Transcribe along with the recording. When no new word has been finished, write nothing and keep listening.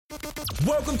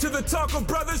Welcome to the Talker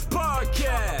Brothers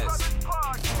Podcast.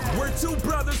 Where two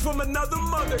brothers from another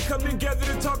mother come together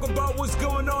to talk about what's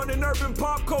going on in urban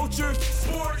pop culture,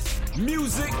 sports,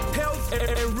 music, health,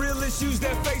 and real issues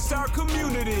that face our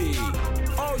community.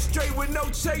 All straight with no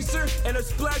chaser and a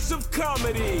splash of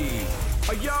comedy.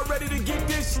 Are y'all ready to get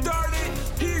this started?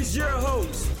 Here's your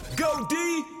hosts, Go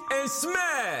D and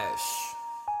Smash.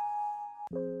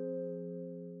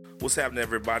 What's happening,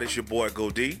 everybody? It's your boy,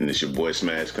 Go D. And it's your boy,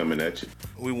 Smash, coming at you.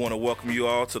 We want to welcome you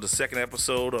all to the second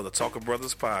episode of the Talker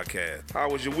Brothers Podcast.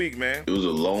 How was your week, man? It was a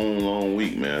long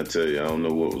week, man. I tell you, I don't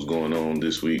know what was going on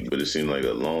this week, but it seemed like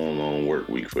a long work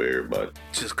week for everybody.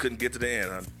 Just couldn't get to the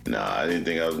end, huh? Nah, I didn't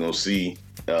think I was going to see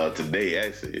today,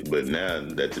 actually. But now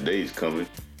that today's coming,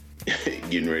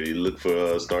 getting ready to look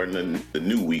for starting the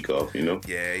new week off, you know?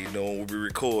 Yeah, you know, when we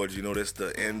record, you know, that's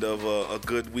the end of a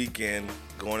good weekend,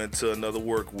 going into another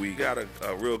work week. Got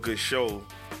a real good show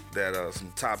that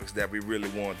some topics that we really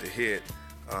wanted to hit.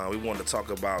 We wanted to talk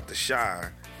about The Chi.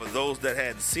 For those that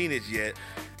hadn't seen it yet,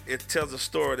 it tells a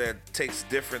story that takes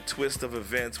different twists of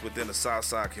events within the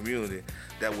Southside community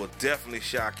that will definitely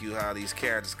shock you how these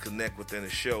characters connect within the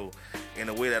show in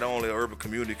a way that only an urban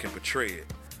community can portray it.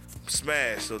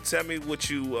 Smash, so tell me what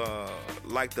you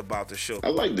liked about the show. I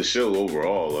like the show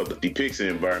overall. It depicts the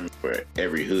environment for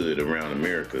every hood around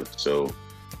America. So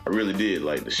I really did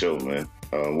like the show, man.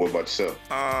 What about yourself?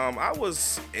 I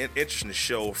was interested in the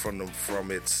show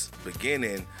from its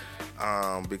beginning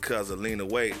because of Lena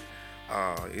Waithe.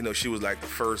 You know, she was like the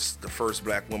first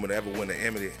black woman to ever win an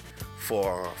Emmy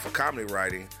for comedy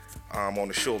writing on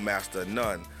the show Master of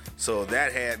None. So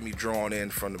that had me drawn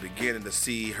in from the beginning to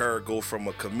see her go from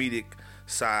a comedic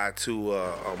side to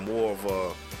a more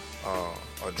of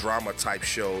a drama type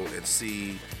show and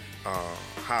see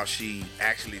how she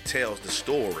actually tells the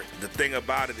story. The thing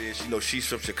about it is, you know, she's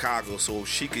from Chicago, so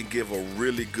she can give a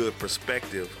really good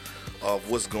perspective of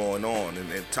what's going on,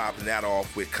 and topping that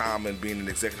off with Common being an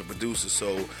executive producer.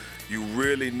 So you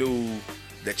really knew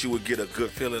that you would get a good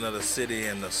feeling of the city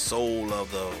and the soul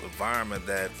of the environment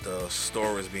that the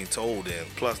story is being told in.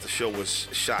 Plus, the show was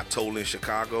shot totally in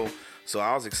Chicago, so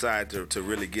I was excited to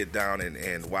really get down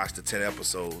and watch the 10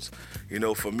 episodes. You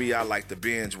know, for me, I like to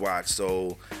binge watch,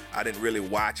 so I didn't really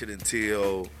watch it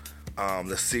until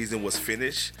the season was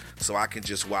finished, so I can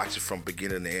just watch it from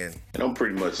beginning to end. And I'm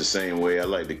pretty much the same way. I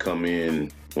like to come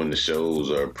in when the shows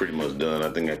are pretty much done.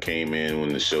 I think I came in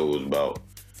when the show was about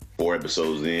 4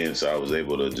 episodes in, so I was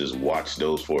able to just watch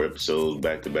those 4 episodes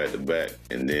back to back,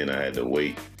 and then I had to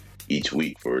wait each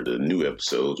week for the new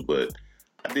episodes. But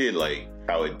I did like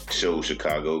how it showed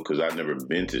Chicago, because I've never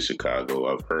been to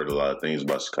Chicago. I've heard a lot of things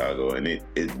about Chicago, and it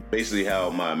basically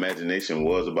how my imagination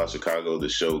was about Chicago. The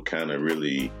show kind of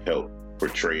really helped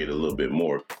portray it a little bit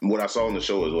more. What I saw in the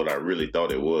show is what I really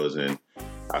thought it was, and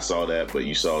I saw that, but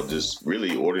you saw just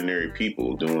really ordinary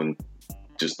people doing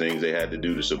just things they had to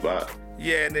do to survive.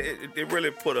 Yeah, and it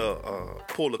really pull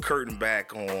the curtain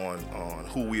back on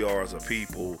who we are as a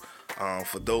people.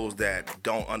 For those that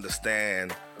don't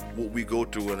understand what we go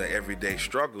through in the everyday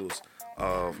struggles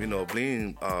of, you know,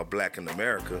 being black in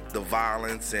America, the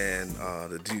violence and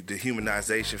the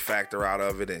dehumanization factor out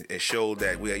of it, and show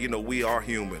that we are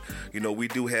human. You know, we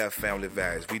do have family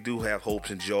values, we do have hopes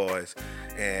and joys,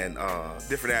 and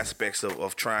different aspects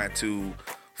of trying to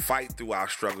fight through our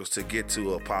struggles to get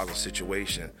to a positive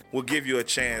situation. We'll give you a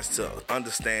chance to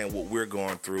understand what we're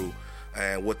going through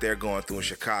and what they're going through in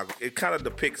Chicago. It kind of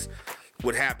depicts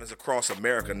what happens across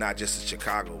America, not just in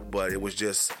Chicago, but it was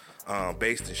just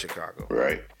based in Chicago.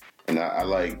 Right. And I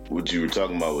like what you were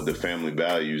talking about with the family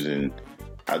values, and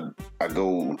I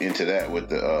go into that with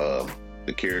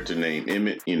the character named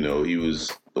Emmett. You know, he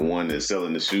was the one that's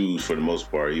selling the shoes for the most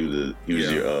part. He was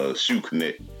your shoe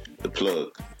connect. The plug.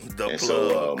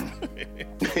 So,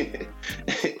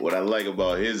 what I like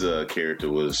about his character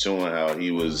was showing how he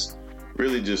was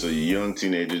really just a young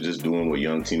teenager, just doing what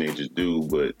young teenagers do.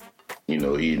 But, you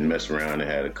know, he'd messed around and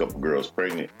had a couple girls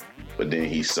pregnant. But then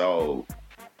he saw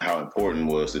how important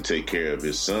it was to take care of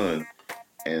his son.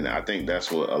 And I think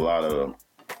that's what a lot of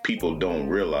people don't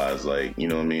realize. Like, you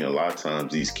know what I mean? A lot of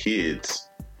times these kids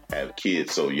have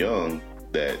kids so young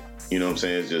that, you know what I'm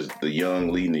saying, it's just the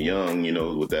young leading the young, you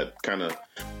know, with that kind of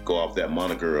go off that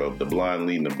moniker of the blind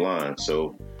leading the blind.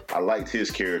 So I liked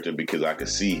his character because I could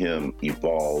see him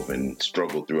evolve and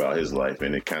struggle throughout his life,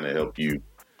 and it kind of helped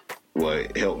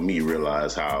me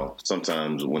realize how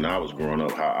sometimes when I was growing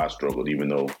up, how I struggled, even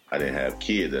though I didn't have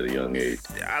kids at a young age.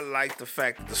 I like the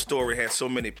fact that the story had so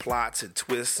many plots and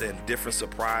twists and different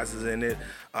surprises in it.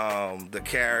 The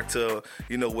character,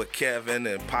 you know, with Kevin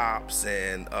and Pops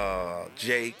and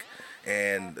Jake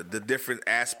and the different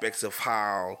aspects of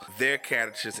how their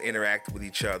characters interact with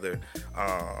each other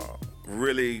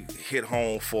really hit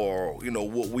home for, you know,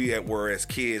 what we were as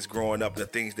kids growing up, the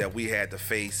things that we had to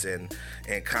face and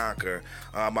conquer.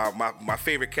 My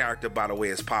favorite character, by the way,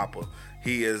 is Papa.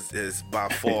 He is by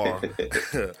far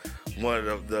one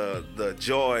of the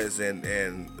joys and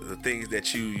the things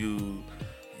that you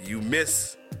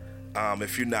miss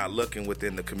if you're not looking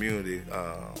within the community.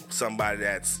 Somebody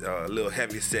that's a little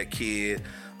heavy-set kid,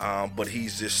 but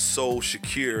he's just so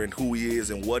secure in who he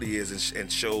is and what he is,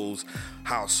 and shows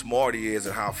how smart he is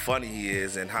and how funny he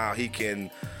is and how he can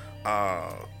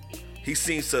he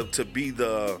seems to be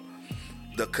the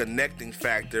connecting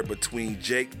factor between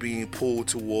Jake being pulled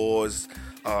towards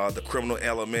the criminal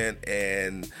element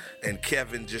and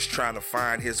Kevin just trying to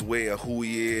find his way of who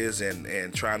he is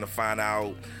and trying to find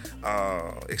out,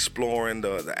 exploring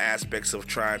the aspects of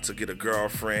trying to get a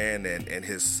girlfriend and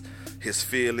his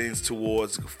feelings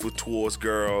towards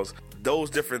girls.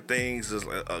 Those different things is,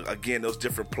 again, those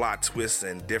different plot twists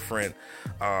and different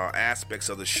aspects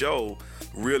of the show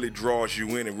really draws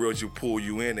you in and really pull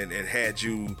you in and had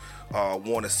you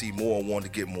want to see more and want to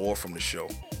get more from the show.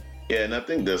 Yeah, and I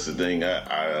think that's the thing.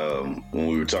 I when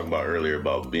we were talking about earlier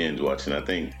about binge watching, I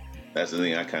think that's the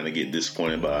thing I kind of get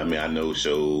disappointed by. I mean, I know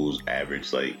shows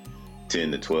average like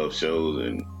 10 to 12 shows,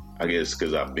 and I guess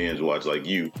because I binge watch like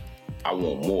you, I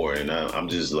want more, and I'm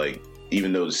just like,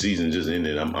 even though the season just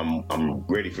ended, I'm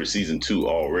ready for season 2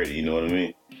 already. You know what I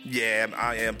mean? Yeah,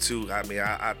 I am too. I mean,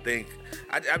 I think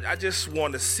I just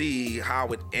want to see how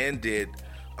it ended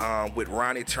with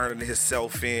Ronnie turning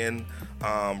himself in,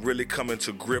 really coming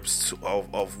to grips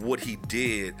of what he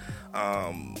did.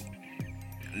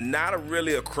 Not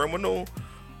really a criminal,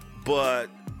 but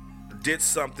did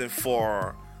something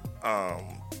for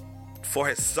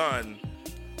his son.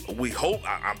 We hope.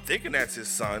 I'm thinking that's his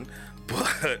son,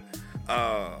 but.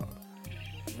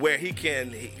 Where he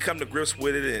can come to grips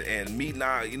with it and meet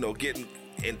now, you know, getting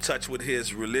in touch with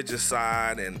his religious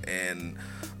side and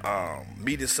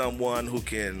meeting someone who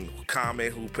can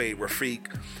comment, who played Rafiq,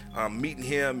 meeting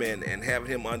him and having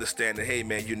him understand that, hey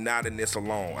man, you're not in this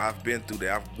alone. I've been through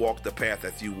that. I've walked the path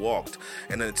that you walked.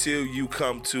 And until you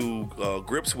come to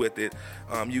grips with it,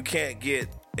 you can't get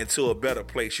into a better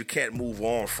place. You can't move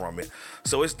on from it.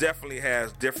 So it definitely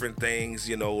has different things,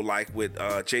 you know, like with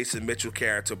Jason Mitchell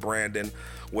character Brandon,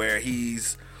 where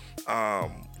he's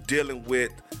dealing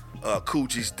with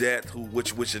Coogie's death,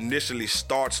 which initially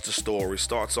starts the story,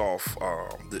 starts off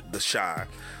the Chi.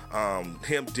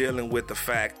 Him dealing with the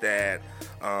fact that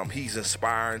he's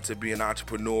inspiring to be an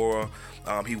entrepreneur.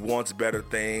 He wants better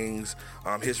things.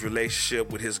 His relationship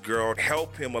with his girl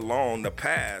helped him along the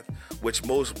path, which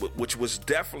was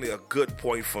definitely a good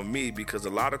point for me, because a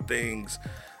lot of things,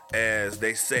 as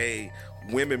they say,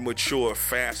 women mature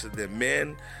faster than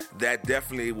men. That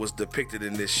definitely was depicted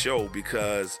in this show,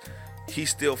 because he's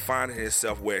still finding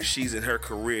himself where she's in her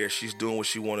career, she's doing what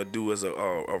she want to do as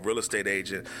a real estate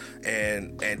agent,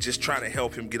 and just trying to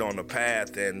help him get on the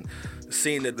path, and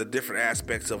seeing the different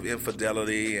aspects of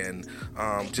infidelity and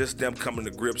just them coming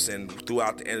to grips. And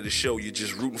throughout the end of the show, you're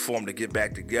just rooting for them to get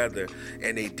back together,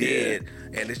 and they did.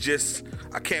 Yeah. And it's just,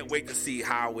 I can't wait to see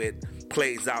how it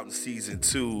plays out in season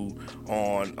 2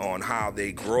 on how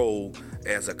they grow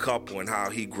as a couple and how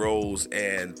he grows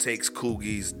and takes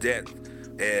Coogie's death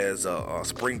as a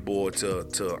springboard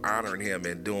to honoring him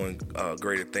and doing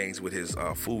greater things with his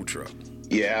food truck.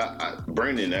 Yeah,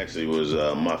 Brandon actually was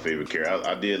my favorite character.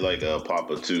 I did like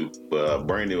Papa too, but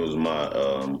Brandon was my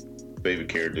favorite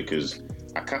character because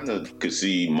I kind of could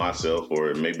see myself,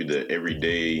 or maybe the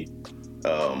everyday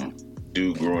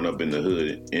dude growing up in the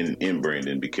hood in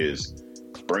Brandon, because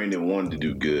Brandon wanted to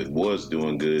do good, was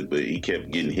doing good, but he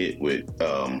kept getting hit with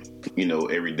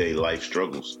everyday life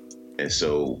struggles, and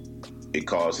so it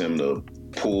caused him to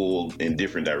pull in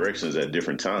different directions at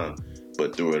different times.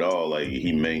 But through it all, like,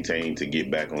 he maintained to get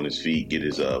back on his feet, get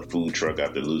his food truck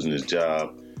after losing his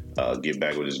job, get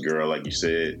back with his girl, like you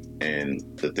said. And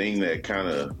the thing that kind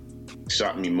of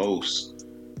shocked me most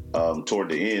toward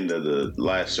the end of the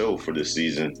last show for this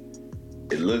season,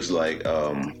 it looks like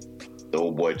the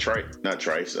old boy Reg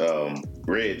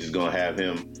is going to have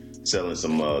him selling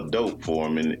some dope for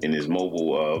him in his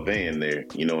mobile van there,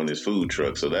 in his food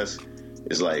truck. So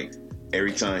it's like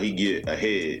every time he get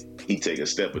ahead, he take a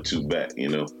step or two back,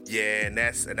 Yeah, and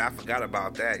I forgot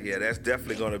about that. Yeah, that's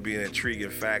definitely going to be an intriguing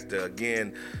factor.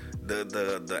 Again,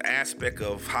 the aspect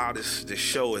of how this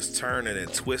show is turning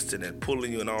and twisting and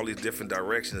pulling you in all these different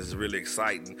directions is really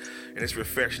exciting, and it's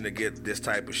refreshing to get this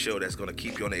type of show that's going to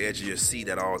keep you on the edge of your seat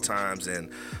at all times. And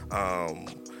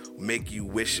make you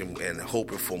wishing and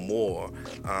hoping for more.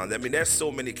 I mean, there's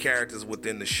so many characters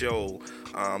within the show.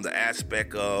 The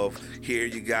aspect of here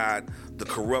you got the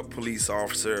corrupt police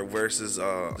officer versus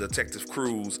Detective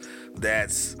Cruz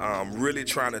that's really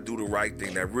trying to do the right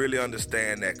thing, that really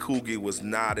understand that Coogie was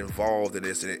not involved in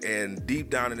this. And deep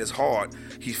down in his heart,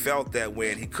 he felt that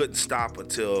when he couldn't stop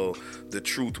until the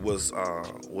truth was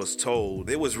told.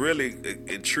 It was really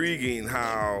intriguing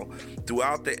how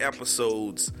throughout the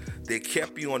episodes, they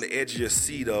kept you on the edge of your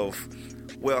seat of,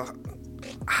 well,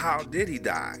 how did he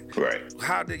die? Right.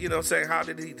 How did, you know what I'm saying? How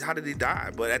did he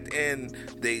die? But at the end,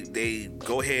 they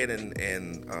go ahead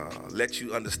and let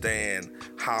you understand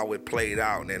how it played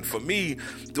out. And for me,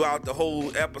 throughout the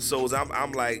whole episodes,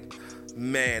 I'm like,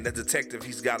 man, that detective,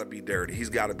 he's got to be dirty. He's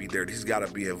got to be dirty. He's got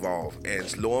to be involved.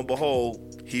 And lo and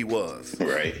behold, he was.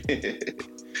 Right.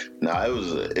 Nah, it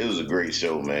was a great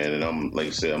show, man. And I'm, like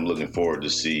I said, I'm looking forward to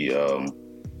see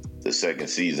the second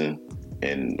season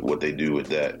and what they do with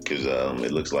that, because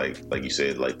it looks like you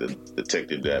said, like the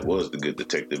detective that was the good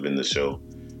detective in the show,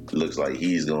 it looks like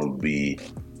he's going to be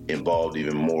involved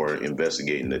even more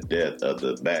investigating the death of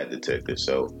the bad detective.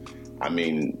 So, I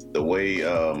mean, the way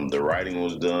the writing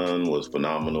was done was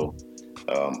phenomenal.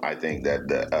 I think that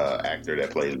the actor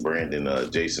that plays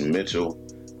Brandon, Jason Mitchell,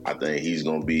 I think he's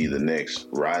going to be the next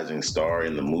rising star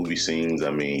in the movie scenes. I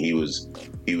mean, he was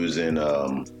in,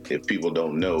 if people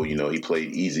don't know, you know, he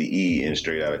played Eazy-E in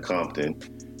Straight Outta Compton.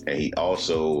 And he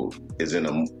also is in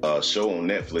a show on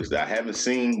Netflix that I haven't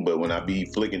seen, but when I be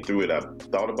flicking through it, I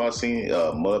thought about seeing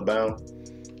Mudbound.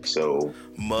 So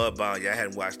Mudbound, yeah, I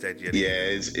hadn't watched that yet. Yeah,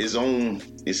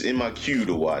 it's in my queue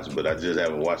to watch, but I just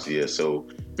haven't watched it yet. So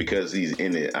because he's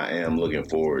in it, I am looking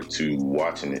forward to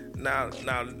watching it. Now,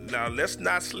 let's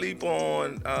not sleep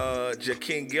on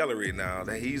Jakeem Guillory. Now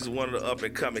that he's one of the up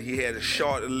and coming, he had a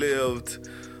short-lived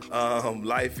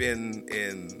life in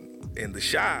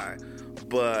the Chi,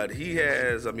 but he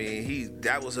has. I mean,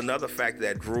 that was another factor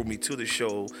that drew me to the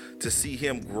show, to see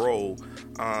him grow.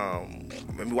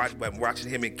 Watching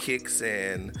him in Kicks,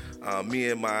 and me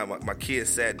and my kids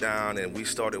sat down and we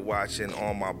started watching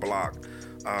On My Block.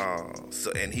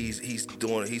 And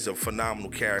he's a phenomenal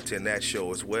character in that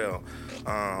show as well.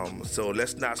 So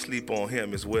let's not sleep on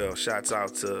him as well. Shouts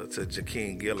out to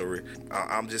Jakeem Guillory.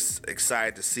 I'm just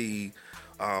excited to see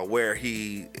where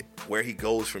he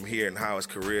goes from here and how his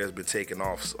career has been taking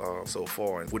off so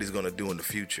far, and what he's going to do in the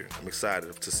future. I'm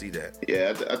excited to see that.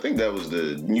 Yeah, I think that was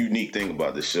the unique thing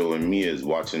about the show. And me, as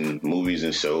watching movies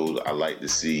and shows, I like to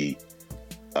see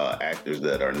actors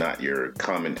that are not your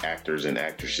common actors and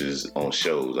actresses on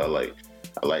shows. I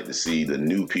like to see the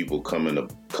new people coming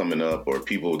up, or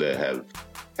people that have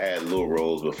had little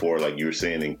roles before, like you were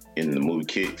saying in the movie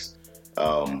Kicks.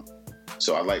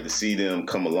 So I like to see them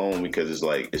come along, because it's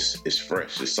like it's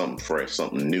fresh. It's something fresh,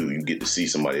 something new. You get to see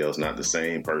somebody else, not the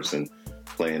same person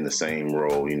playing the same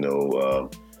role. You know,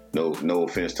 no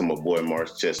offense to my boy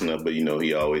Mark Chestnut, but you know,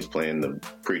 he always playing the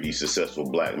pretty successful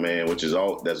black man, which is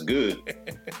that's good.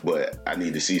 But I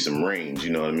need to see some range, you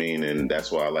know what I mean? And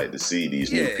that's why I like to see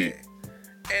these new people.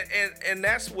 And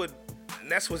that's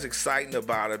what's exciting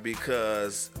about it,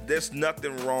 because there's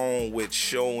nothing wrong with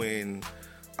showing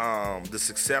the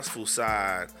successful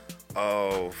side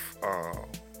of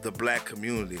the black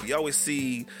community. You always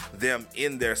see them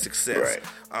in their success.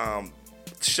 Right.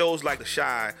 Shows like The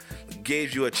Chi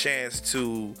gave you a chance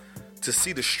to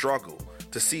see the struggle,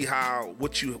 to see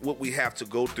what we have to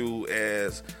go through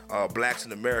as blacks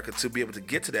in America to be able to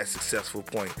get to that successful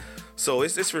point. So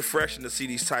it's refreshing to see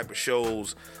these type of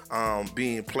shows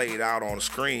being played out on the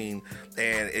screen,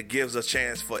 and it gives a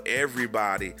chance for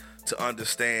everybody to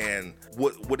understand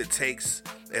what it takes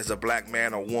as a black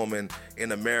man or woman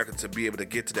in America to be able to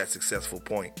get to that successful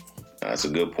point. That's a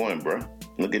good point, bro.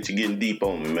 Look at you getting deep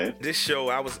on me, man. This show,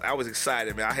 I was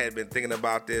excited, man. I had been thinking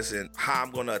about this and how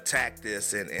I'm going to attack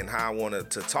this and how I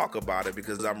wanted to talk about it,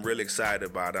 because I'm really excited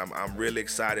about it. I'm really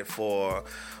excited for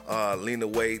Lena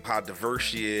Waithe, how diverse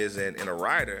she is and a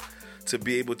writer, to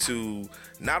be able to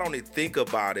not only think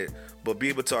about it, but be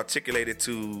able to articulate it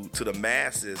to the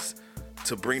masses,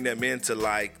 to bring them into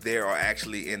like they are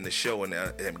actually in the show,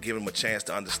 and give them a chance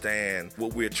to understand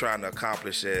what we're trying to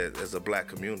accomplish as a black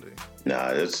community.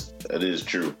 Nah, that is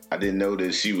true. I didn't know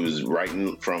that she was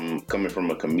writing coming from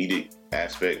a comedic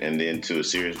aspect and then to a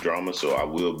serious drama. So I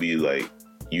will be like,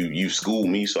 you schooled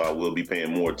me, so I will be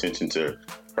paying more attention to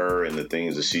her and the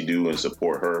things that she do and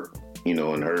support her, you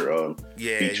know, and her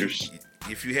features.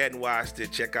 If you hadn't watched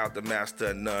it, check out The Master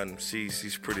of None.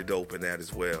 She's pretty dope in that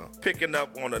as well. Picking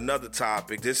up on another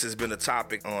topic, this has been a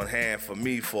topic on hand for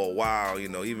me for a while. You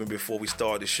know, even before we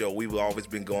started the show, we've always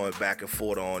been going back and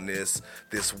forth on this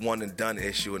one and done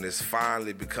issue, and it's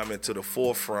finally becoming to the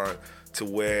forefront to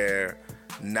where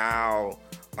now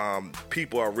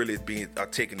people are really are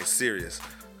taking it serious.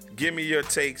 Give me your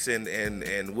takes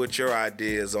and what your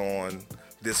ideas on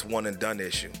this one and done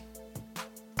issue.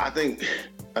 I think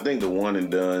the one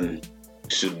and done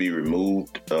should be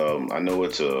removed. I know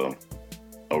it's a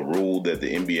rule that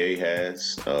the NBA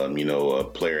has. A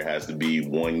player has to be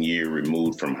 1 year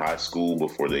removed from high school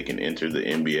before they can enter the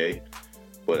NBA.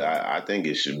 But I think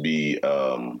it should be.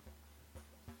 I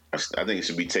think it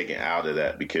should be taken out of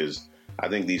that, because I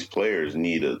think these players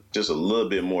need just a little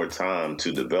bit more time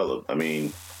to develop. I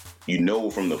mean,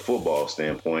 from the football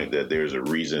standpoint that there's a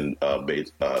reason,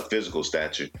 physical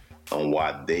stature, on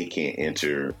why they can't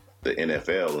enter the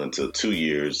NFL until 2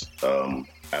 years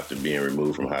after being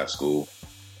removed from high school.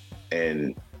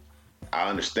 And I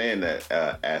understand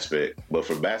that aspect, but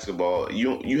for basketball,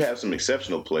 you have some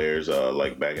exceptional players,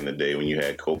 like back in the day when you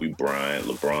had Kobe Bryant,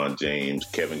 LeBron James,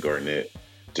 Kevin Garnett,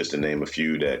 just to name a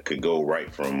few, that could go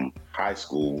right from high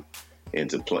school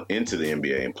into the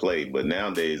NBA and play. But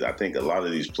nowadays, I think a lot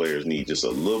of these players need just a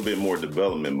little bit more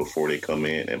development before they come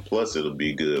in, and plus it'll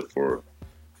be good for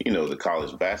the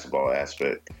college basketball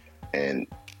aspect. And,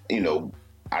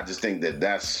 I just think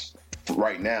that's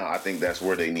right now, I think that's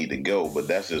where they need to go. But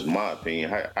that's just my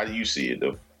opinion. How do you see it,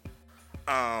 though?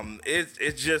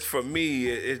 It's just, for me,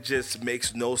 it just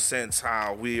makes no sense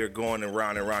how we are going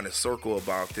around and around in a circle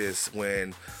about this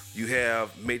when you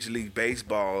have Major League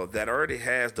Baseball that already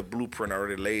has the blueprint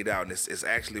already laid out, and it's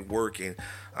actually working.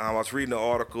 I was reading an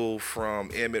article from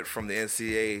Emmett from the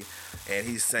NCAA, and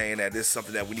he's saying that this is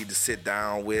something that we need to sit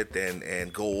down with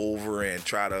and go over and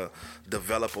try to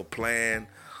develop a plan.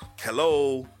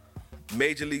 Hello,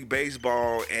 Major League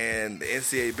Baseball and the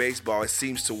NCAA baseball, it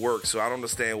seems to work. So I don't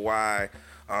understand why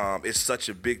it's such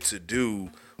a big to-do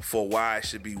for why it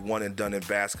should be one and done in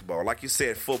basketball. Like you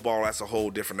said, football, that's a whole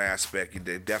different aspect.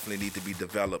 They definitely need to be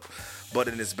developed. But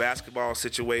in this basketball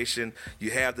situation,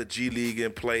 you have the G League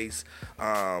in place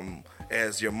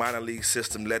as your minor league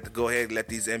system. Go ahead and let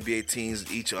these NBA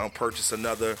teams each purchase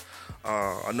another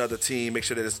team. Make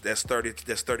sure that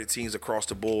there's 30 teams across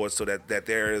the board, so that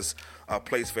there is a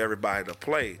place for everybody to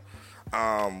play.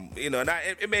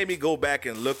 It made me go back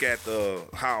and look at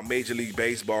how Major League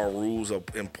Baseball rules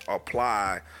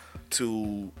apply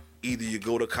to either you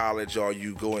go to college or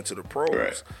you go into the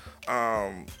pros.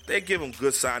 Right. They give them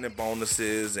good signing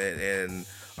bonuses, and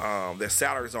their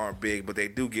salaries aren't big, but they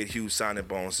do get huge signing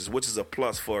bonuses, which is a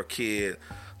plus for a kid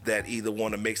that either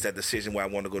want to make that decision where I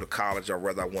want to go to college or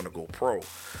whether I want to go pro.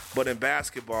 But in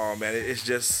basketball, man, it's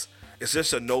just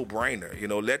a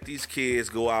no-brainer. Let these kids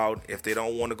go out if they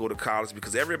don't want to go to college,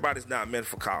 because everybody's not meant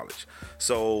for college.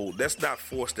 So let's not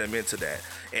force them into that.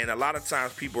 And a lot of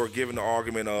times people are giving the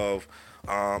argument of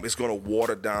it's going to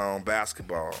water down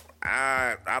basketball.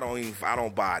 I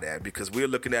don't buy that, because we're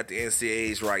looking at the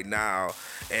NCAAs right now,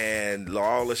 and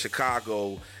Loyola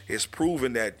Chicago is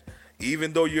proving that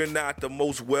even though you're not the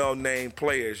most well-named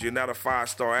players, you're not a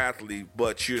five-star athlete,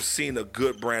 but you're seeing a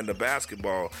good brand of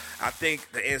basketball. I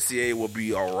think the NCAA will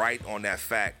be all right on that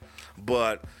fact.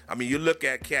 But, I mean, you look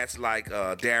at cats like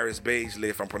Darius Baisley,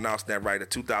 if I'm pronouncing that right, a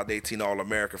 2018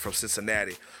 All-American from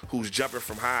Cincinnati, who's jumping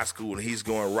from high school and he's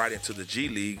going right into the G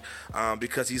League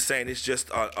because he's saying it's just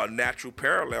a natural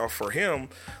parallel for him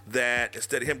that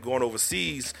instead of him going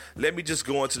overseas, let me just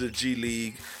go into the G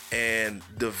League and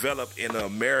develop in an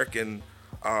American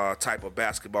type of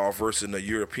basketball versus a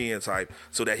European type,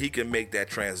 so that he can make that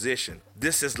transition.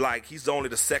 This is like he's only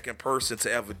the second person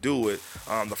to ever do it.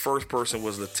 The first person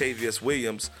was Latavius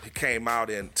Williams. He came out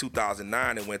in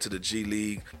 2009 and went to the G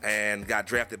League and got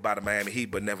drafted by the Miami Heat,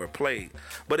 but never played.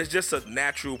 But it's just a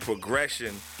natural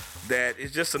progression that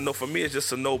it's just for me, it's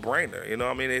just a no-brainer. You know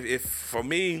what I mean?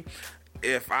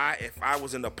 If I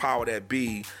was in the power that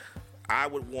be, I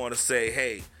would want to say,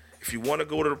 hey, if you want to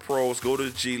go to the pros, go to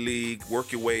the G League,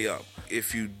 work your way up.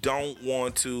 If you don't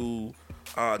want to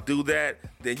do that,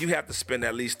 then you have to spend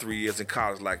at least 3 years in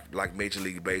college like Major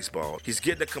League Baseball. He's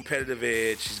getting a competitive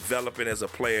edge. He's developing as a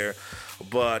player,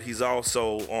 but he's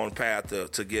also on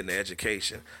path to getting an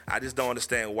education. I just don't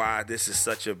understand why this is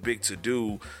such a big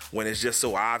to-do when it's just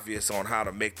so obvious on how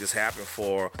to make this happen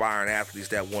for aspiring athletes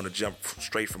that want to jump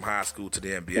straight from high school to the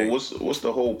NBA. Well, what's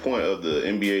the whole point of the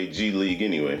NBA G League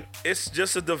anyway? It's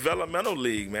just a developmental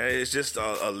league, man. It's just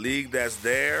a league that's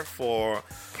there for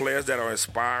players that are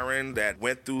inspiring, that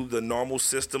went through the normal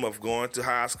system of going to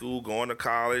high school, going to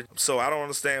college. So I don't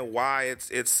understand why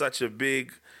it's such a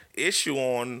big issue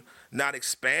on not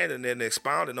expanding and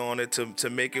expounding on it to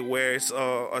make it where it's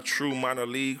a true minor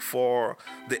league for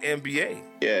the NBA.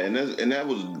 Yeah,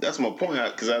 that's my point,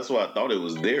 because that's what I thought it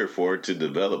was there for, to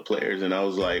develop players. And I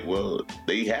was like, well,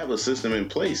 they have a system in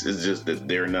place. It's just that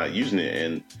they're not using it.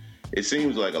 And it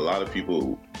seems like a lot of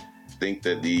people think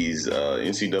that these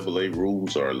NCAA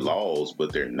rules are laws,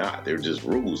 but they're not. They're just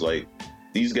rules. Like,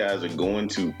 these guys are going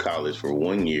to college for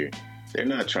 1 year. They're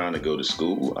not trying to go to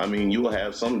school. I mean, you will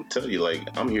have some tell you, like,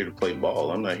 I'm here to play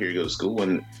ball. I'm not here to go to school.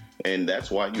 And that's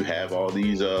why you have all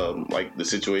these, like the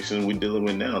situation we're dealing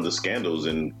with now, the scandals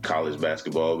in college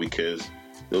basketball, because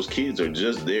those kids are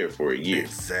just there for a year.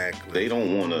 Exactly. They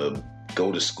don't want to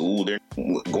go to school. They're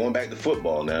going back to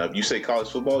football now. If you say college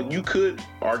football, you could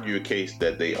argue a case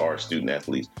that they are student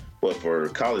athletes. But for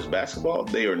college basketball,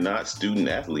 they are not student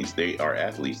athletes. They are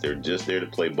athletes. They're just there to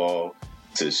play ball,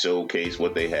 to showcase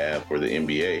what they have for the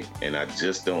NBA. And I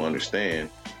just don't understand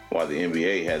why the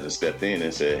NBA hasn't stepped in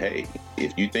and said, hey,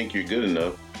 if you think you're good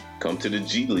enough, come to the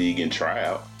G League and try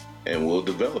out, and we'll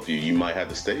develop you. You might have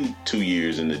to stay 2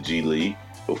 years in the G League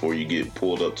before you get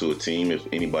pulled up to a team if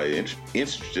anybody's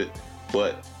interested.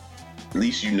 But at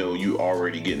least you know you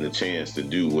already getting the chance to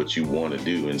do what you want to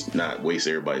do and not waste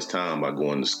everybody's time by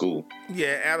going to school.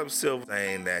 Yeah, Adam Silver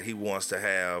saying that he wants to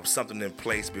have something in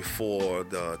place before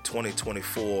the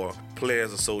 2024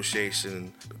 Players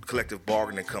Association collective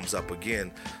bargaining comes up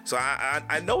again. So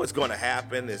I know it's going to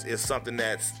happen. It's something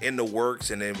that's in the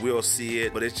works, and then we'll see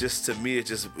it. But it's just, to me, it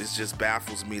just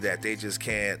baffles me that they just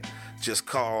can't just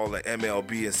call the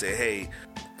MLB and say, hey,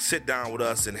 sit down with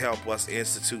us and help us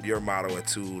institute your model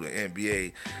into the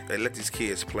NBA. They let these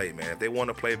kids play, man. If they want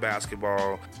to play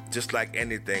basketball, just like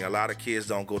anything, a lot of kids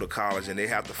don't go to college and they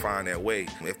have to find their way.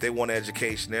 If they want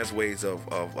education, there's ways of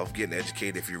getting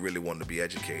educated if you really want to be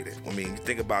educated. I mean, you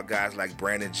think about guys like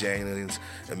Brandon Jennings,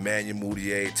 Emmanuel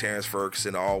Mudiay, Terrence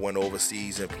Ferguson, all went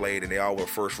overseas and played, and they all were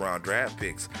first-round draft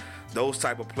picks. Those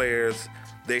type of players,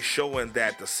 they showing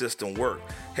that the system worked.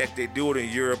 Heck, they do it in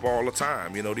Europe all the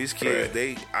time. You know, these kids,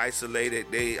 they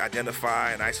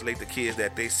identify and isolate the kids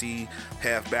that they see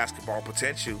have basketball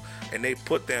potential, and they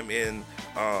put them in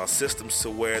systems to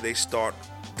where they start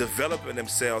developing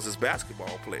themselves as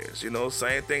basketball players. You know,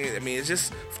 same thing. I mean, it's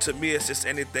just, to me, it's just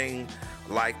anything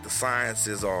like the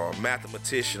sciences or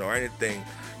mathematician or anything.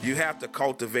 You have to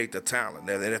cultivate the talent.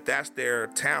 And if that's their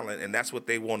talent and that's what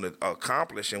they want to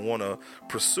accomplish and want to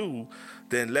pursue,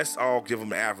 then let's all give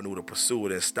them an avenue to pursue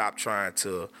it and stop trying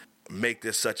to make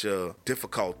this such a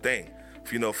difficult thing.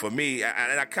 You know, for me,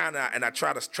 I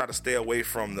try to stay away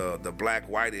from the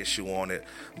black-white issue on it.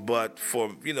 But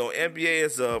for, you know, NBA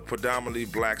is a predominantly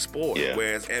black sport,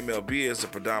 whereas MLB is a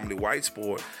predominantly white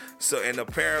sport. So, and the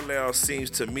parallel seems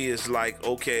to me is like,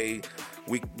 okay,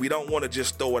 we don't want to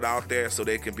just throw it out there so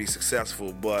they can be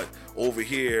successful, but over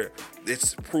here,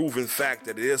 it's proven fact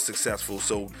that it is successful.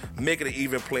 So make it an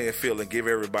even playing field and give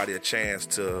everybody a chance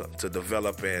to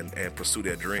develop and pursue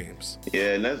their dreams.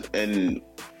 Yeah, and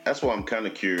that's why I'm kind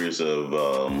of curious of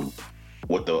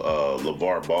what the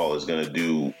LeVar Ball is going to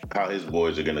do, how his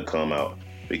boys are going to come out,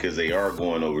 because they are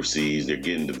going overseas. They're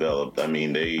getting developed. I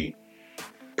mean, they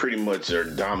pretty much are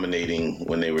dominating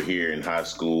when they were here in high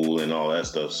school and all that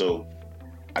stuff. So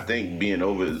I think being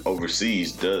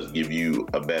overseas does give you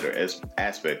a better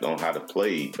aspect on how to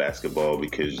play basketball,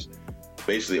 because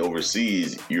basically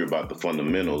overseas, you're about the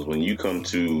fundamentals. When you come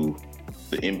to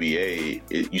the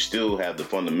NBA, you still have the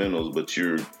fundamentals, but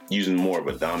you're using more of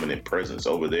a dominant presence.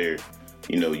 Over there,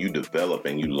 you know, you develop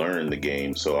and you learn the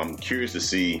game. So I'm curious to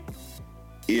see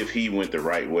if he went the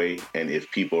right way and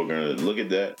if people are going to look at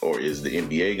that, or is the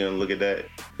NBA going to look at that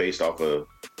based off of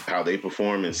how they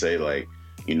perform and say, like,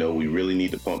 you know, we really need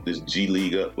to pump this G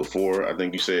League up before, I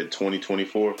think you said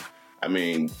 2024. I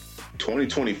mean,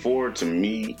 2024 to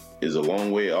me is a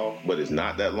long way off, but it's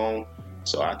not that long.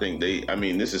 So I think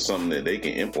this is something that they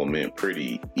can implement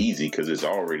pretty easy because it's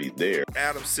already there.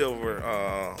 Adam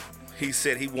Silver, he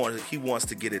said he wants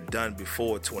to get it done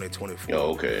before 2024.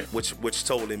 Oh, okay. Which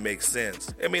totally makes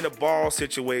sense. I mean, the Ball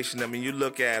situation, I mean, you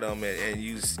look at him and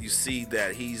you see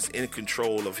that he's in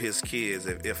control of his kids.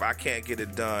 If I can't get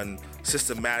it done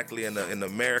systematically in the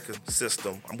American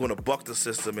system, I'm going to buck the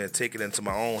system and take it into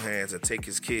my own hands and take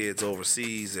his kids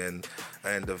overseas and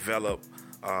develop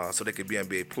so they could be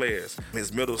NBA players.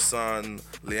 His middle son,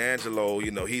 LiAngelo, you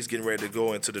know, he's getting ready to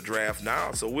go into the draft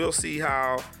now. So we'll see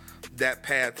how that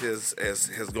path is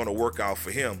going to work out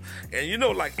for him. And you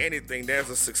know, like anything, there's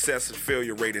a success and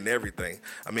failure rate in everything.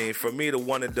 I mean, for me, the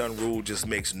one and done rule just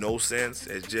makes no sense.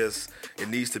 It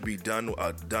needs to be done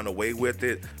away with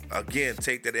it. Again,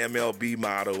 take that MLB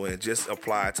model and just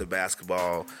apply it to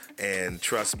basketball. And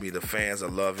trust me, the fans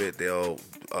will love it.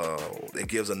 It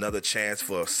gives another chance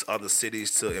for other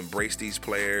cities to embrace these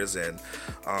players and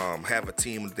have a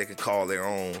team that they can call their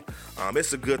own.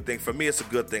 It's a good thing. For me, it's a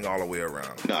good thing all the way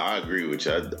around. No, I agree with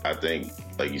you. I think,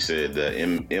 like you said, the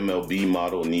MLB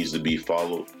model needs to be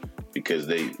followed because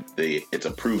it's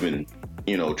a proven,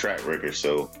 track record.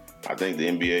 So I think the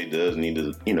NBA does need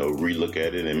to, relook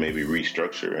at it and maybe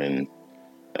restructure. And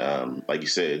like you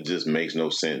said, it just makes no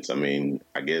sense. I mean,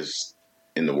 I guess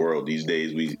in the world these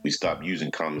days, we stop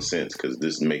using common sense because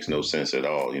this makes no sense at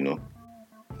all,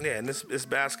 Yeah, and it's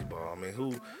basketball.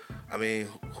 I mean,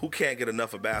 who can't get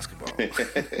enough of basketball?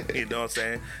 You know what I'm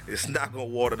saying? It's not going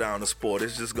to water down the sport.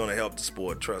 It's just going to help the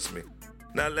sport, trust me.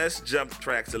 Now, let's jump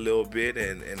tracks a little bit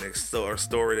and explore a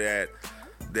story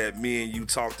that me and you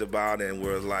talked about and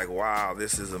were like, wow,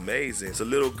 this is amazing. It's a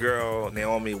little girl,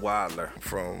 Naomi Wilder,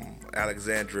 from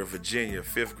Alexandria, Virginia,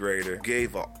 5th grader,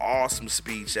 gave an awesome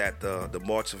speech at the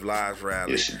March of Lives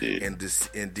rally in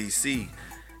D.C.,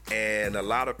 and a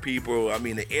lot of people,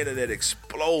 the internet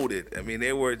exploded.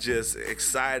 They were just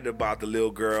excited about the little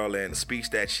girl and the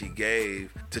speech that she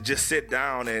gave. To just sit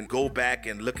down and go back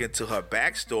and look into her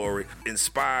backstory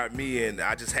inspired me, and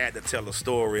I just had to tell a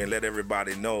story and let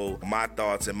everybody know my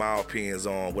thoughts and my opinions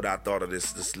on what I thought of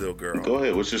this little girl. Go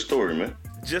ahead. What's your story, man?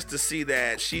 Just to see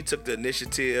that she took the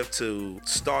initiative to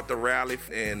start the rally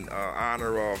in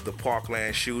honor of the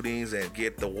Parkland shootings and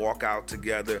get the walkout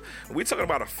together. We're talking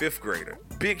about a 5th grader.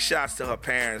 Big shots to her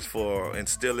parents for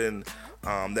instilling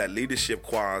that leadership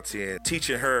quality and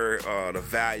teaching her the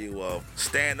value of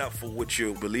stand up for what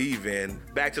you believe in.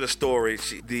 Back to the story,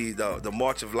 the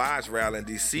March of Lives rally in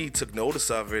D.C. took notice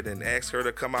of it and asked her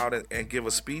to come out and give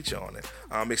a speech on it,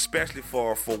 especially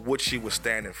for what she was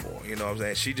standing for. You know what I'm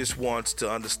saying? She just wants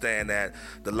to understand that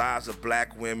the lives of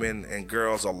black women and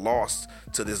girls are lost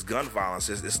to this gun violence.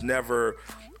 It's never,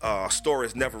 story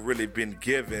has never really been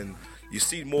given. You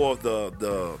see more of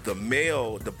the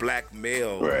male, the black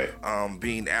male, right,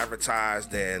 being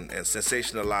advertised and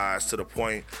sensationalized to the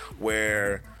point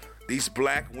where these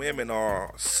black women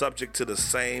are subject to the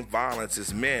same violence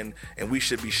as men, and we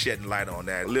should be shedding light on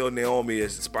that. Lil Naomi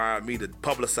has inspired me to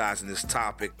publicizing this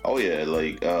topic. Oh yeah,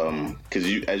 like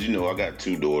because as you know, I got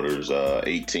 2 daughters,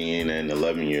 18 and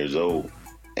 11 years old,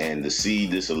 and to see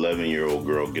this 11-year-old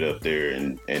girl get up there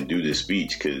and do this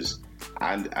speech, because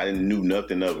I knew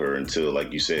nothing of her until,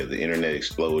 like you said, the internet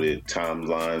exploded,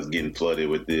 timelines getting flooded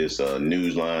with this,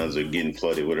 news lines are getting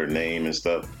flooded with her name and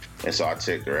stuff. And so I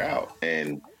checked her out.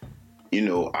 And,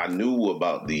 I knew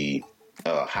about the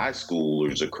high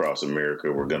schoolers across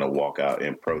America were going to walk out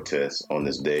and protest on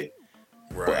this day.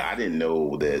 Right. But I didn't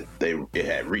know that it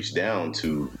had reached down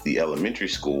to the elementary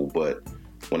school. But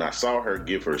when I saw her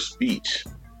give her speech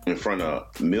in front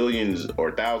of millions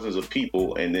or thousands of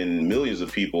people and then millions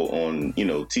of people on,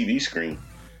 TV screen,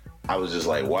 I was just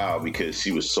like, wow, because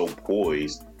she was so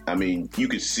poised. You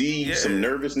could see some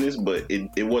nervousness, but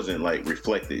it wasn't like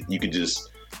reflected. You could just,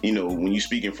 when you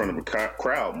speak in front of a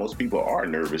crowd, most people are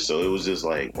nervous. So it was just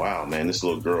like, wow, man, this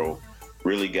little girl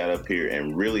really got up here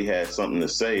and really had something to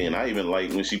say. And I even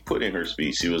liked when she put in her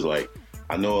speech, she was like,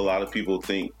 I know a lot of people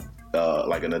think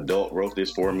like an adult wrote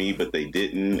this for me, but they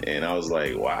didn't. And I was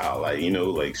like, wow,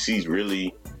 like she's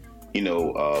really,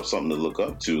 something to look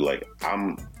up to. Like,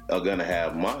 I'm gonna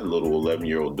have my little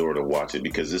 11-year-old daughter watch it,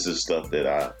 because this is stuff that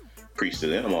I preach to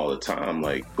them all the time.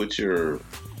 Like, put your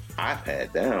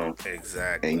iPad down,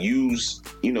 exactly, and use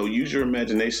your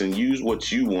imagination, use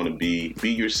what you want to be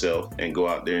yourself, and go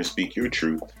out there and speak your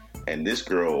truth. And this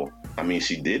girl,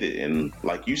 she did it. And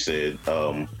like you said,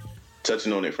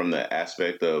 touching on it from the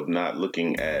aspect of not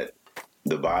looking at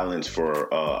the violence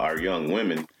for our young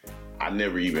women, I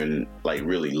never even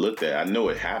really looked at it. I know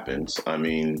it happens.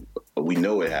 We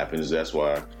know it happens. That's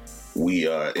why we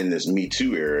are in this Me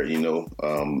Too era.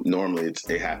 Normally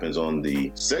it happens on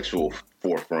the sexual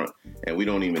forefront, and we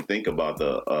don't even think about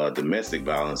the domestic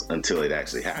violence until it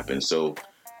actually happens. So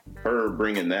her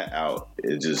bringing that out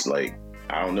is just like,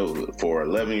 I don't know, for an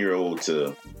 11-year-old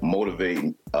to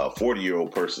motivate a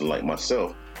 40-year-old person like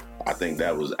myself, I think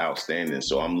that was outstanding.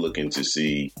 So I'm looking to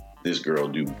see this girl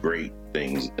do great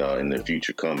things in the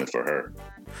future coming for her.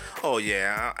 Oh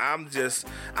yeah, I'm just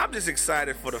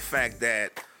excited for the fact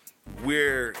that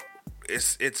we're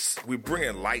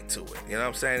bringing light to it. You know what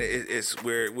I'm saying?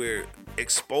 We're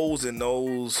exposing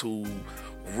those who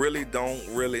really don't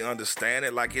really understand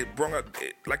it. Like it brought up,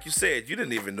 like you said, you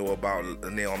didn't even know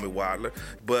about Naomi Wilder,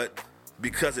 but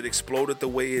because it exploded the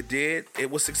way it did, it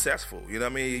was successful. You know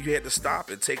what I mean? You had to stop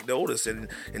and take notice, and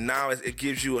now it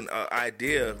gives you an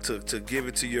idea to give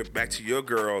it to back to your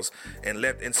girls and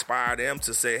inspire them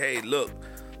to say, hey, look,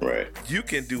 right, you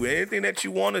can do anything that you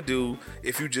want to do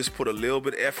if you just put a little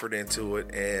bit of effort into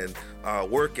it and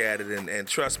work at it. And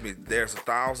trust me, there's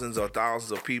thousands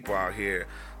of people out here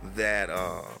that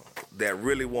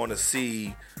really want to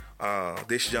see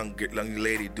this young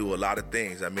lady do a lot of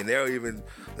things. I mean,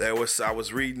 I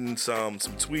was reading some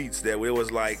tweets that it was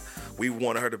like, we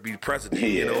wanted her to be president. Yeah.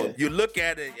 You know, you look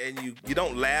at it and you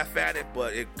don't laugh at it,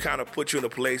 but it kind of puts you in a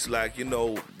place like, you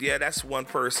know, yeah, that's one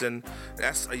person,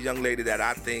 that's a young lady that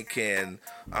I think can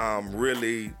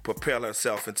really propel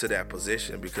herself into that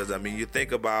position. Because, I mean, you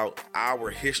think about our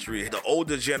history, the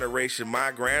older generation,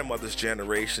 my grandmother's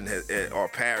generation are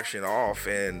perishing off,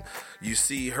 and you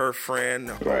see her friend,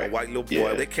 a white little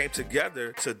boy, they came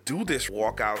together to do this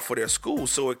walkout for their school.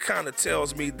 So it kind of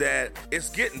tells me that it's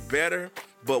getting better,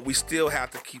 but we still have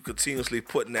to keep continuously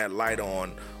putting that light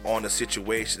on the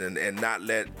situation and not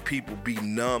let people be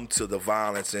numb to the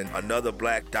violence. And another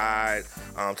black died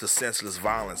to senseless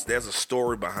violence. There's a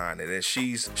story behind it, and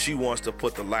she wants to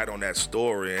put the light on that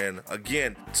story. And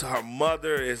again, to her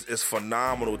mother is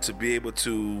phenomenal to be able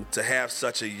to have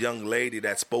such a young lady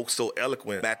that spoke so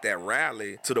eloquent at that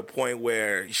rally, to the point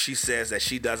where she says that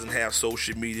she doesn't have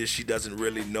social media. She doesn't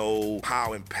really know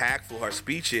how impactful her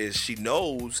speech is. She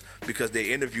knows because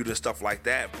they interviewed and stuff like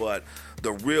that, but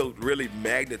the really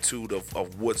magnitude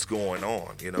of what's going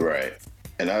on, you know? Right.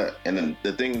 And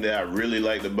the thing that I really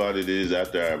liked about it is,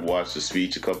 after I watched the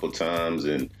speech a couple times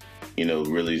and, you know,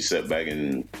 really sat back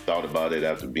and thought about it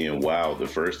after being wowed the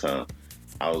first time,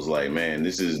 I was like, man,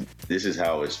 this is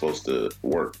how it's supposed to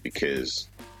work. Because,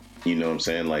 you know what I'm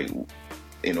saying? Like,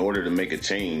 in order to make a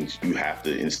change, you have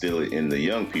to instill it in the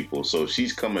young people. So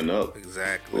she's coming up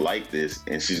like this,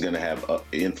 and she's going to have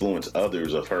influence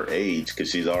others of her age, because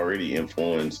she's already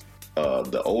influenced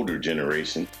the older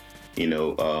generation, you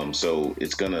know. So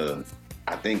it's going to,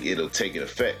 I think it'll take an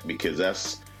effect, because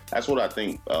that's what I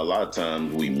think a lot of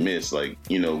times we miss. Like,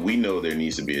 you know, we know there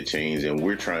needs to be a change, and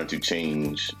we're trying to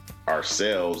change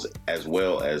ourselves as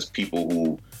well as people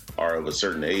who are of a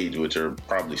certain age, which are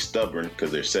probably stubborn because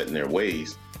they're set in their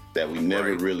ways, that we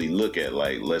never really look at.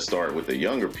 Like, let's start with the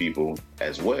younger people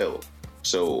as well.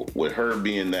 So with her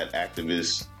being that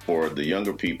activist for the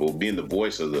younger people, being the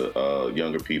voice of the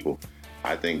younger people,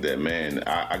 I think that, man,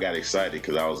 I got excited,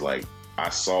 because I was like, I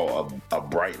saw a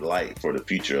bright light for the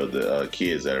future of the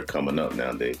kids that are coming up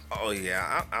nowadays. Oh,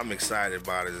 yeah, I'm excited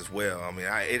about it as well. I mean,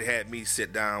 it had me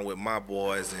sit down with my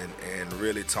boys and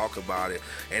really talk about it.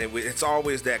 And it's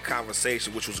always that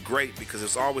conversation, which was great, because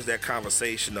it's always that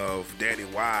conversation of, Daddy,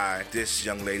 why this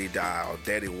young lady died? Or,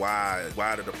 Daddy, why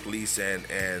do the police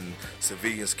and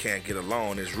civilians can't get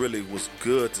along? It really was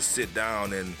good to sit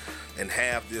down and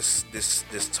have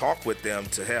this talk with them,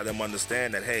 to have them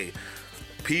understand that, hey,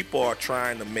 people are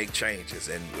trying to make changes,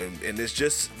 and it's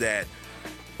just that,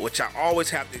 which I always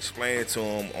have to explain to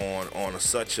them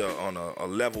on a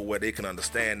level where they can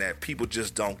understand that people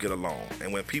just don't get along.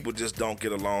 And when people just don't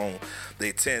get along,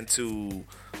 they tend to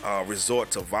resort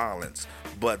to violence.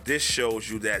 But this shows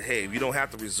you that, hey, you don't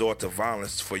have to resort to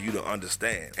violence for you to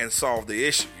understand and solve the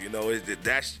issue. You know,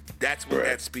 that's what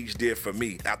that speech did for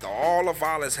me. After all the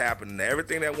violence happened and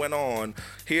everything that went on,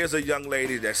 here's a young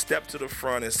lady that stepped to the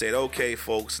front and said, okay,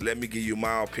 folks, let me give you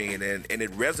my opinion. And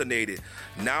it resonated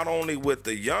not only with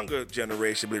the younger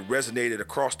generation, but it resonated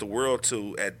across the world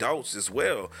to adults as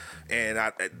well. And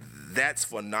that's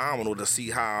phenomenal to see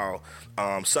how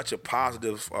such a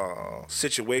positive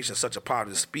situation, such a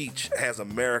positive speech has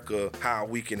America, how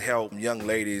we can help young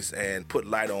ladies and put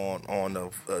light on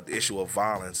the issue of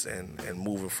violence and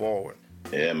moving forward.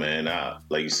 Yeah, man.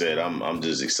 Like you said, I'm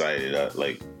just excited.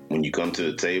 Like, when you come to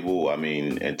the table, I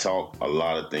mean, and talk, a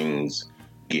lot of things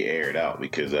get aired out,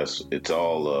 because it's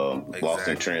all lost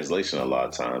in translation a lot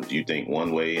of times. You think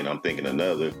one way and I'm thinking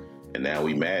another, and now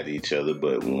we mad at each other.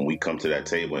 But when we come to that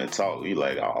table and talk, you're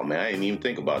like, oh man, I didn't even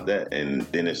think about that. And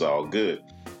then it's all good.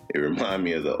 It reminds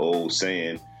me of the old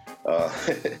saying,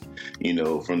 you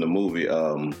know, from the movie,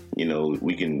 you know,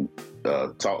 we can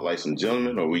talk like some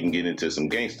gentlemen, or we can get into some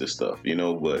gangster stuff, you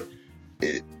know. But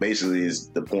it basically is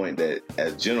the point that,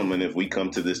 as gentlemen, if we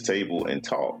come to this table and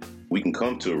talk, we can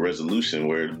come to a resolution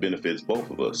where it benefits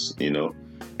both of us, you know.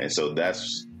 And so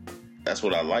that's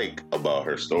what I like about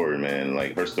her story, man.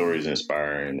 Like, her story is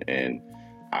inspiring, and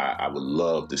I would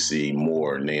love to see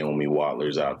more Naomi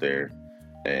Wilders out there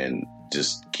and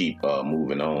just keep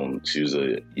moving on. She was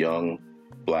a young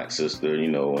black sister,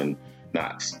 and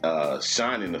not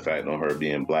shining the fact on her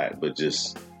being black, but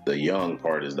just the young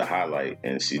part is the highlight,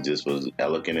 and she just was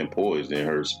elegant and poised in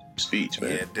her speech,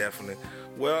 man. Yeah, definitely.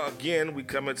 Well, again, we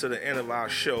coming to the end of our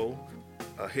show.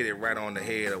 Hit it right on the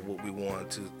head of what we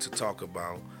wanted to talk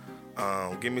about.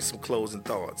 Give me some closing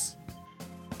thoughts.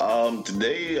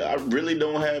 Today, I really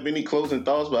don't have any closing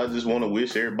thoughts, but I just want to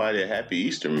wish everybody a happy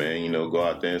Easter, man. Go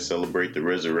out there and celebrate the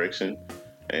resurrection.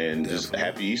 And just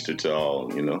happy Easter to all,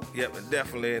 Yep,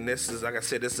 definitely. And this is, like I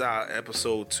said, this is our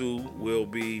episode 2. We'll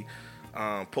be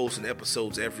posting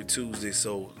episodes every Tuesday.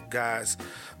 So, guys,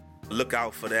 look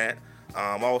out for that.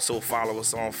 Also, follow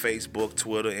us on Facebook,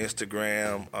 Twitter,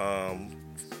 Instagram.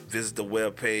 Visit the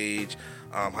webpage.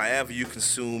 However you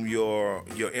consume your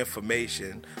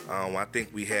information, I think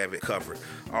we have it covered.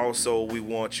 Also, we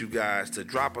want you guys to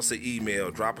drop us an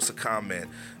email, drop us a comment.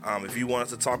 If you want us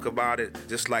to talk about it,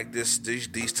 just like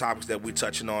these topics that we're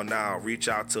touching on now, reach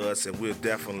out to us and we'll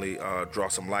definitely draw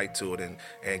some light to it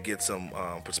and get some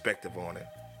perspective on it.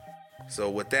 So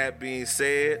with that being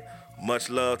said, much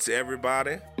love to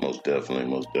everybody. Most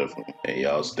definitely. And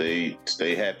y'all stay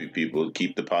happy, people.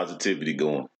 Keep the positivity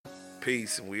going.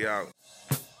 Peace, and we out.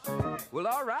 Well,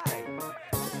 all right.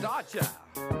 Star Child,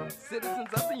 citizens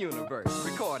of the universe,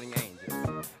 recording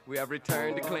angels. We have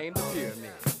returned to claim the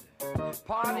pyramids.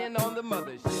 Partying on the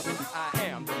mothership. I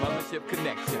am the Mothership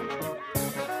Connection.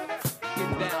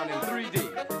 Getting down in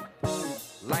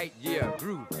 3D. Light year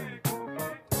groove.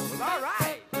 Well, all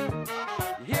right.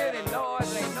 You hear the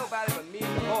noise? Ain't nobody but me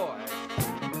and the boys.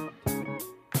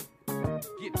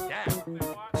 Get down.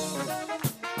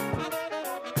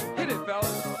 Hit it,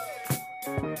 fellas.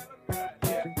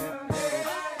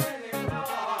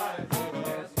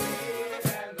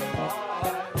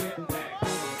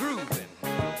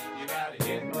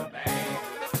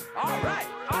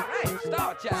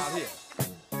 Child here.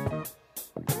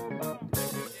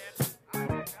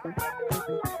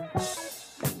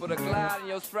 Put a glide in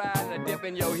your stride and a dip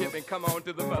in your hip and come on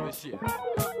to the mothership.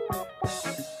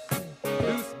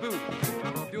 Loose booty,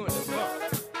 doing the bump.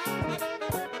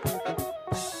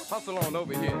 Hustle on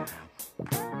over here.